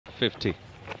50.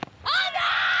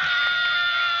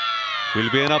 Will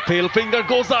be an uphill, finger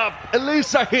goes up.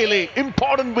 Elisa Healy,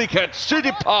 important wicket. She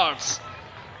departs.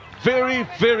 Very,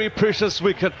 very precious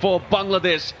wicket for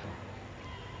Bangladesh.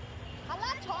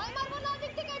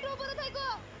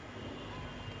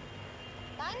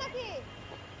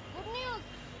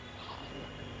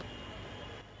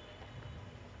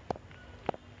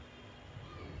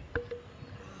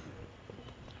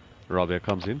 Rabia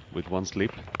comes in with one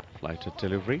slip, flighted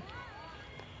delivery.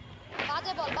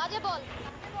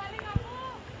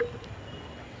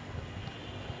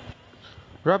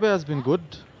 Rabia has been good.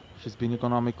 She's been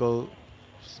economical.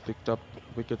 She's picked up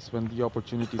wickets when the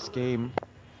opportunities came.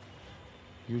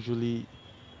 Usually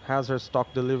has her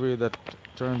stock delivery that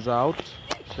turns out.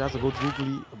 She has a good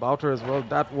googly about her as well.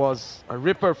 That was a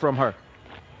ripper from her.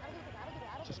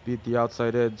 Just beat the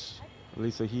outside edge.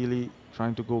 Elisa Healy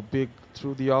trying to go big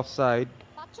through the offside.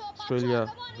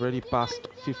 Australia already past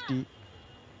 50.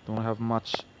 Don't have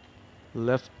much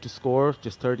left to score.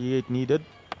 Just 38 needed.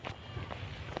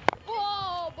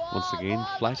 Once again,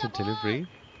 flighted delivery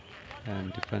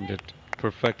and defended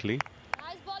perfectly.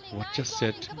 What just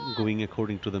said, going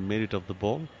according to the merit of the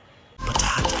ball.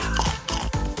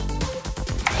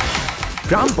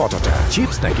 Gram পটাটা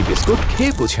chips নাকি biscuit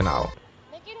খেয়ে বুঝে নাও।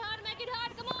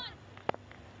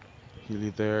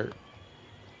 Healy there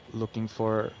looking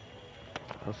for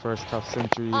her first half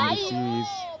century in the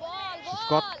series. She's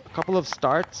got a couple of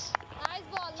starts,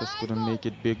 just couldn't make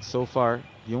it big so far.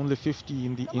 The only 50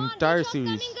 in the entire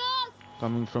series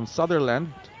coming from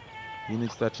Sutherland,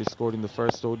 innings that she scored in the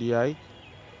first ODI.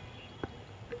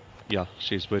 Yeah,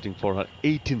 she's waiting for her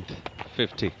 18th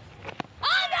 50.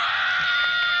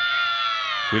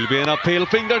 Will be an uphill,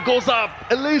 finger goes up.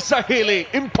 Elisa Healy,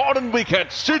 important wicket.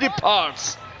 She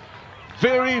departs.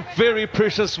 Very, very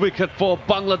precious wicket for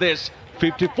Bangladesh.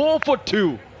 54 for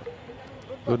 2.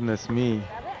 Goodness me.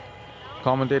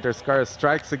 Commentator Skar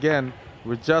strikes again.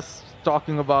 We're just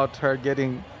talking about her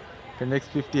getting her next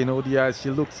 50 in ODIs. She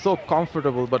looks so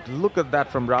comfortable, but look at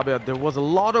that from Rabia. There was a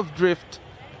lot of drift.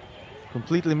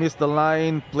 Completely missed the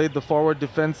line, played the forward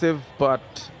defensive,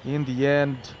 but in the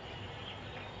end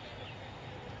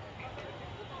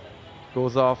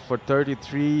goes off for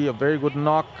 33. A very good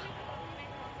knock,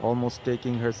 almost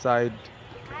taking her side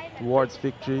towards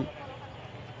victory.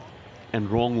 And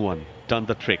wrong one, done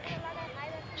the trick.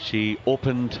 She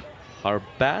opened her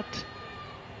bat,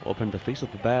 opened the face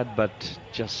of the bat, but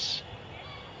just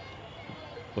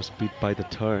was beat by the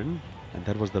turn, and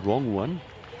that was the wrong one.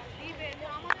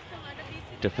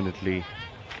 Definitely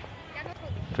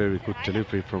very good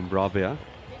delivery from Rabia.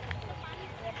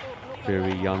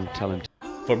 Very young talent.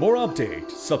 For more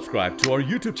updates, subscribe to our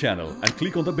YouTube channel and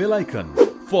click on the bell icon.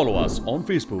 Follow us on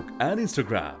Facebook and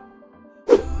Instagram.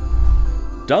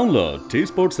 Download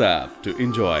TSports app to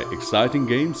enjoy exciting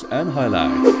games and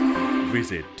highlights.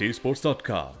 Visit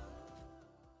tsports.com.